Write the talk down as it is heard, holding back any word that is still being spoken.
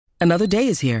Another day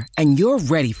is here, and you're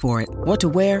ready for it. What to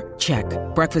wear? Check.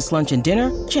 Breakfast, lunch, and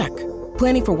dinner? Check.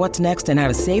 Planning for what's next and how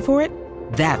to save for it?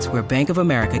 That's where Bank of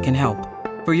America can help.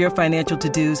 For your financial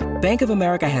to-dos, Bank of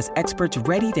America has experts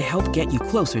ready to help get you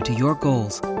closer to your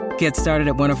goals. Get started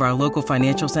at one of our local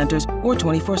financial centers or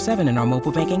 24/7 in our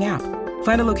mobile banking app.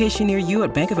 Find a location near you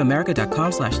at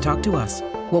bankofamerica.com/talktous.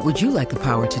 What would you like the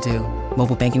power to do?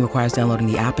 Mobile banking requires downloading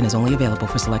the app and is only available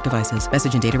for select devices.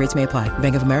 Message and data rates may apply.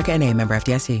 Bank of America N.A., member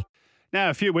FDIC. Now,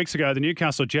 a few weeks ago, the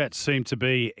Newcastle Jets seemed to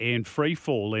be in free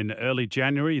fall. In early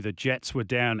January, the Jets were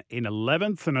down in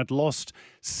 11th and had lost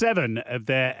 7 of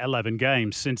their 11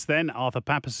 games. Since then, Arthur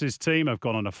Papas' team have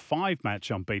gone on a 5-match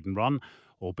unbeaten run,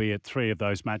 albeit 3 of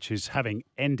those matches having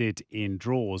ended in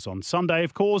draws. On Sunday,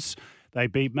 of course, they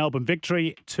beat Melbourne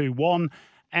Victory 2-1.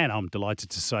 And I'm delighted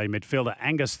to say midfielder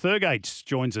Angus Thurgate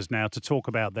joins us now to talk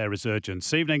about their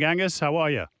resurgence. Evening, Angus. How are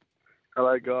you?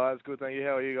 Hello, guys. Good, thank you.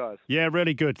 How are you guys? Yeah,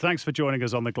 really good. Thanks for joining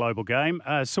us on the Global Game.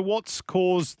 So what's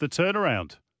caused the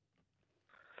turnaround?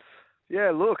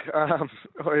 Yeah, look,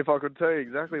 if I could tell you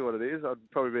exactly what it is, I'd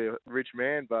probably be a rich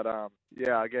man. But,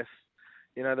 yeah, I guess,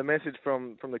 the message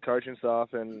from the coaching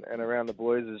staff and around the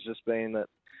boys has just been that,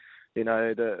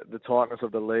 the tightness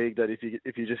of the league, that if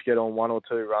you just get on 1 or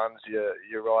 2 runs,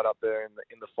 you're right up there in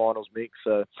the finals mix.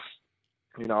 So,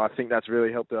 I think that's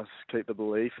really helped us keep the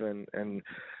belief and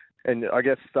I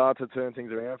guess start to turn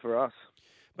things around for us.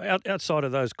 Outside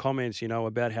of those comments,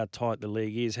 about how tight the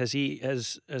league is,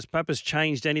 has Papas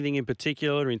changed anything in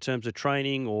particular in terms of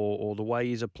training or the way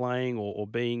he's playing or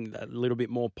being a little bit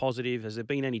more positive? Has there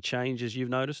been any changes you've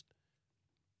noticed?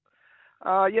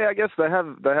 Yeah, I guess they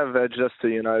have edged us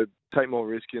to take more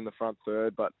risk in the front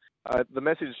third, but the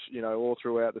message all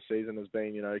throughout the season has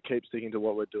been keep sticking to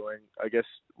what we're doing. I guess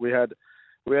we had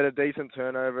a decent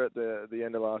turnover at the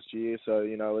end of last year, so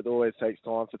it always takes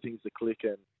time for things to click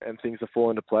and things to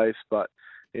fall into place. But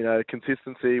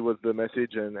consistency was the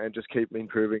message, and just keep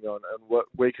improving on what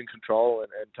we can control and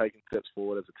taking steps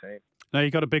forward as a team. Now, you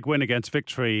got a big win against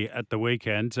Victory at the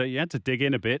weekend. You had to dig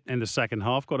in a bit in the second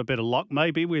half. Got a bit of luck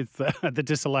maybe with the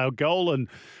disallowed goal and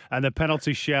the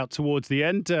penalty shout towards the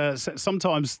end.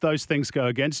 Sometimes those things go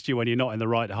against you when you're not in the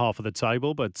right half of the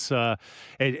table, but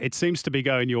it seems to be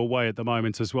going your way at the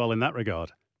moment as well in that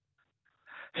regard.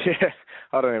 Yeah,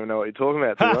 I don't even know what you're talking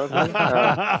about,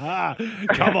 to be honest.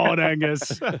 Come on,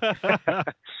 Angus.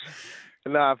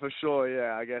 No, for sure.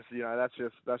 Yeah, I guess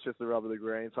that's just the rub of the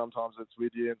green. Sometimes it's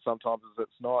with you, and sometimes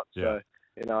it's not. Yeah.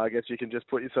 So I guess you can just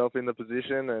put yourself in the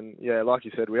position, and yeah, like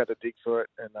you said, we had to dig for it,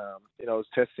 and it was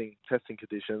testing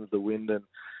conditions, the wind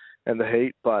and the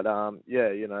heat. But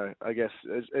yeah, I guess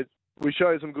we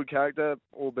showed some good character,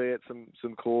 albeit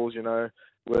some calls,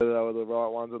 whether they were the right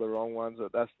ones or the wrong ones.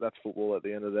 That's football at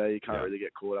the end of the day. You can't really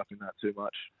get caught up in that too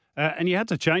much. And you had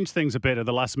to change things a bit at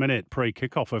the last minute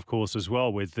pre-kickoff, of course, as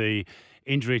well, with the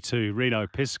injury to Reno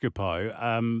Piscopo.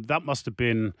 That must have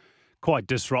been quite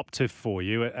disruptive for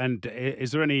you. And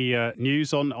is there any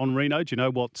news on Reno? Do you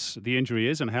know what the injury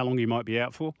is and how long he might be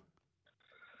out for?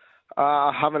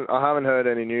 I haven't heard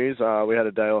any news. We had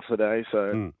a day off today,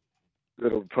 so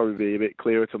it'll probably be a bit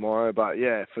clearer tomorrow. But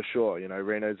yeah, for sure,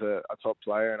 Reno's a top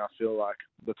player, and I feel like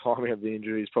the timing of the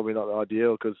injury is probably not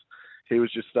ideal because he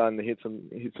was just starting to hit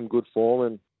some good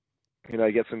form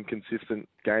and get some consistent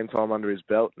game time under his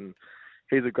belt, and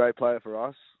he's a great player for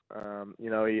us.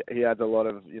 He adds a lot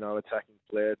of attacking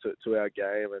flair to our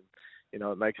game, and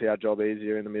it makes our job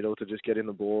easier in the middle to just get in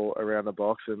the ball around the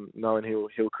box and knowing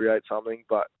he'll create something.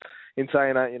 But in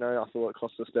saying that, I thought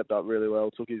Costa stepped up really well,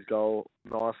 took his goal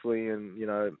nicely, and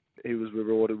he was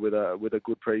rewarded with a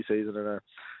good pre-season and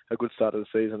a good start of the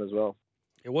season as well.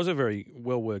 It was a very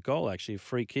well-worked goal, actually, a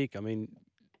free kick. I mean,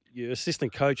 your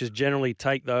assistant coaches generally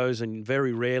take those, and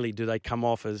very rarely do they come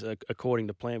off as according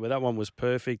to plan. But that one was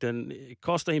perfect. And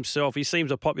Costa himself, he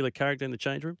seems a popular character in the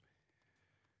change room.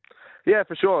 Yeah,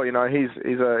 for sure.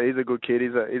 He's a good kid.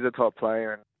 He's a top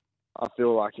player, and I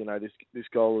feel like this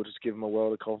goal will just give him a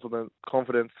world of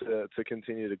confidence to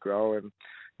continue to grow and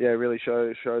really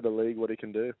show the league what he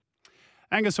can do.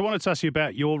 Angus, I wanted to ask you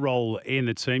about your role in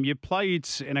the team. You played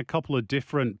in a couple of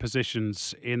different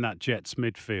positions in that Jets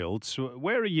midfield. So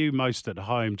where are you most at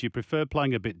home? Do you prefer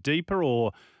playing a bit deeper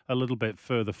or a little bit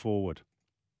further forward?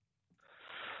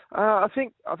 I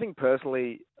think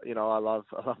personally, I love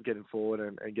getting forward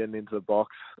and getting into the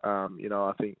box. I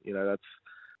think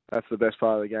that's the best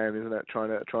part of the game, isn't it? Trying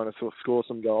to sort of score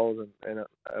some goals and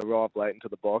arrive late into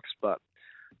the box. But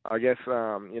I guess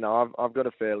I've got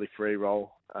a fairly free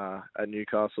role at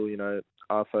Newcastle.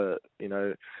 Arthur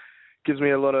gives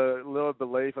me a lot of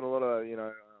belief and a lot of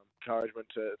encouragement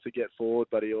to get forward,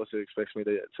 but he also expects me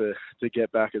to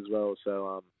get back as well.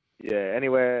 So yeah,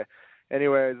 anywhere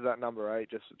is that number 8,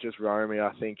 just Romy,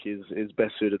 I think is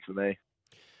best suited for me.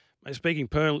 Speaking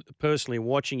personally,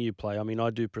 watching you play, I mean, I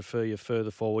do prefer you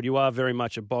further forward. You are very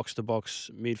much a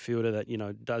box-to-box midfielder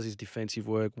that, does his defensive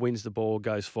work, wins the ball,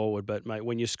 goes forward. But, mate,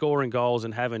 when you're scoring goals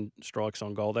and having strikes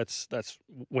on goal, that's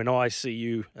when I see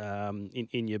you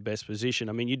in your best position.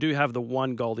 I mean, you do have the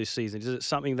one goal this season. Is it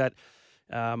something that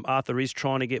Arthur is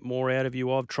trying to get more out of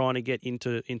you trying to get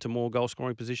into more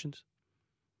goal-scoring positions?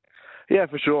 Yeah,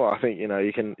 for sure. I think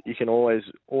you can always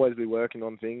be working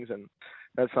on things, and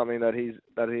that's something that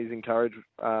he's encouraged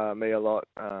me a lot.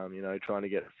 Trying to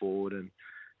get forward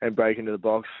and break into the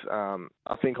box. I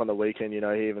think on the weekend, he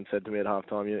even said to me at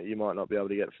halftime, you might not be able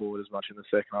to get forward as much in the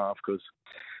second half because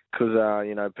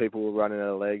people were running out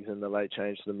of legs and the late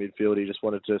change to the midfield. He just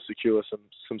wanted to secure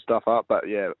some stuff up. But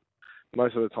yeah,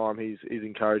 most of the time he's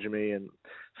encouraging me, and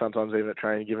sometimes even at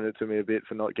training giving it to me a bit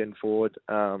for not getting forward.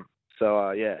 I've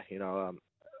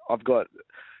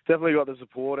definitely got the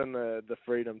support and the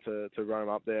freedom to roam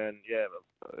up there, and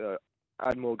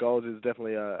add more goals is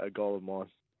definitely a goal of mine.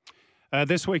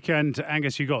 This weekend,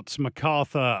 Angus, you got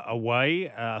MacArthur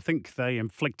away. I think they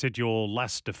inflicted your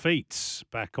last defeats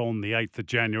back on the 8th of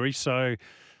January. So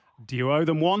do you owe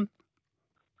them one?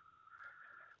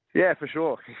 Yeah, for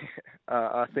sure.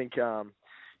 I think,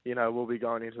 we'll be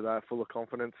going into that full of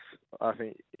confidence. I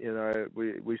think,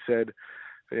 we said,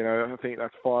 I think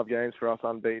that's 5 games for us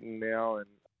unbeaten now. And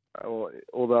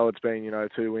although it's been,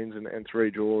 2 wins and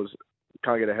 3 draws,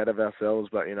 can't get ahead of ourselves.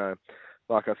 But,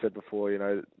 like I said before,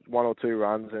 1 or 2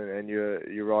 runs and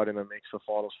you're right in the mix for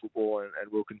finals football, and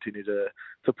we'll continue to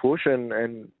push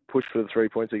and push for the 3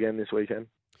 points again this weekend.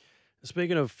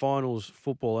 Speaking of finals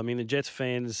football, I mean, the Jets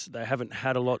fans, they haven't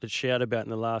had a lot to shout about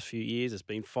in the last few years. It's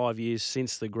been 5 years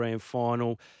since the grand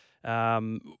final.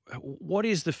 What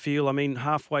is the feel? I mean,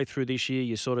 halfway through this year,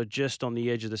 you're sort of just on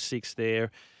the edge of the 6 there.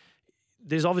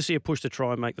 There's obviously a push to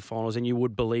try and make the finals, and you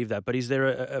would believe that. But is there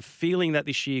a feeling that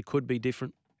this year could be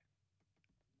different?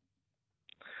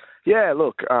 Yeah,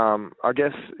 look, I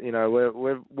guess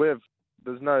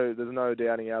there's no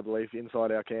doubting our belief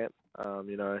inside our camp.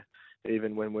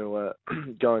 Even when we were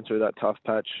going through that tough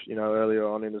patch, earlier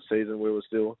on in the season, we were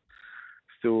still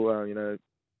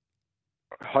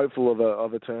hopeful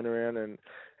of a turnaround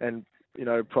and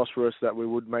prosperous that we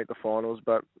would make the finals.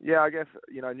 But yeah, I guess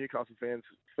Newcastle fans,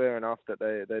 fair enough that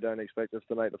they don't expect us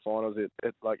to make the finals. It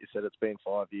like you said, it's been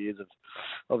 5 years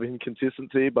of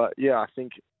inconsistency. But yeah, I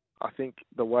think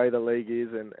the way the league is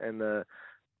and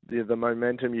the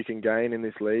momentum you can gain in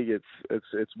this league,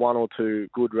 it's 1 or 2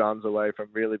 good runs away from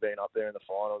really being up there in the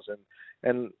finals.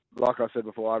 And like I said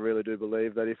before, I really do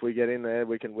believe that if we get in there,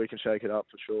 we can shake it up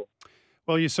for sure.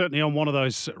 Well, you're certainly on one of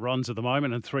those runs at the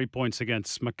moment, and 3 points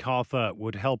against MacArthur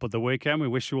would help at the weekend. We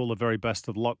wish you all the very best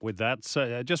of luck with that.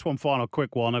 So just one final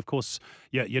quick one. Of course,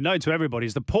 you know to everybody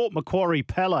is the Port Macquarie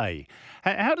Pele.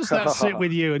 How does that sit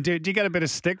with you? And do you get a bit of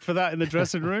stick for that in the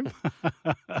dressing room?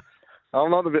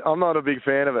 I'm not a big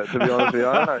fan of it, to be honest with you.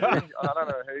 I don't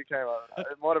know who came up.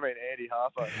 It might have been Andy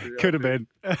Harper. Could have been.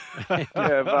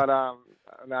 Yeah, but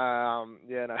no.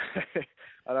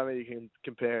 I don't think you can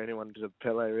compare anyone to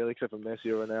Pele really, except for Messi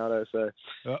or Ronaldo. So,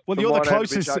 well, you're the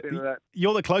closest.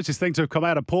 You're the closest thing to have come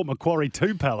out of Port Macquarie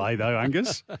to Pele, though,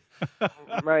 Angus.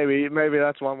 Maybe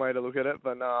that's one way to look at it,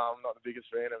 but no, I'm not the biggest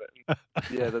fan of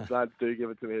it. Yeah, the lads do give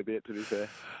it to me a bit, to be fair.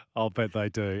 I'll bet they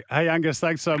do. Hey, Angus,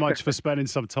 thanks so much for spending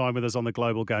some time with us on the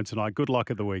Global Game tonight. Good luck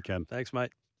at the weekend. Thanks,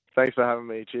 mate. Thanks for having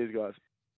me. Cheers, guys.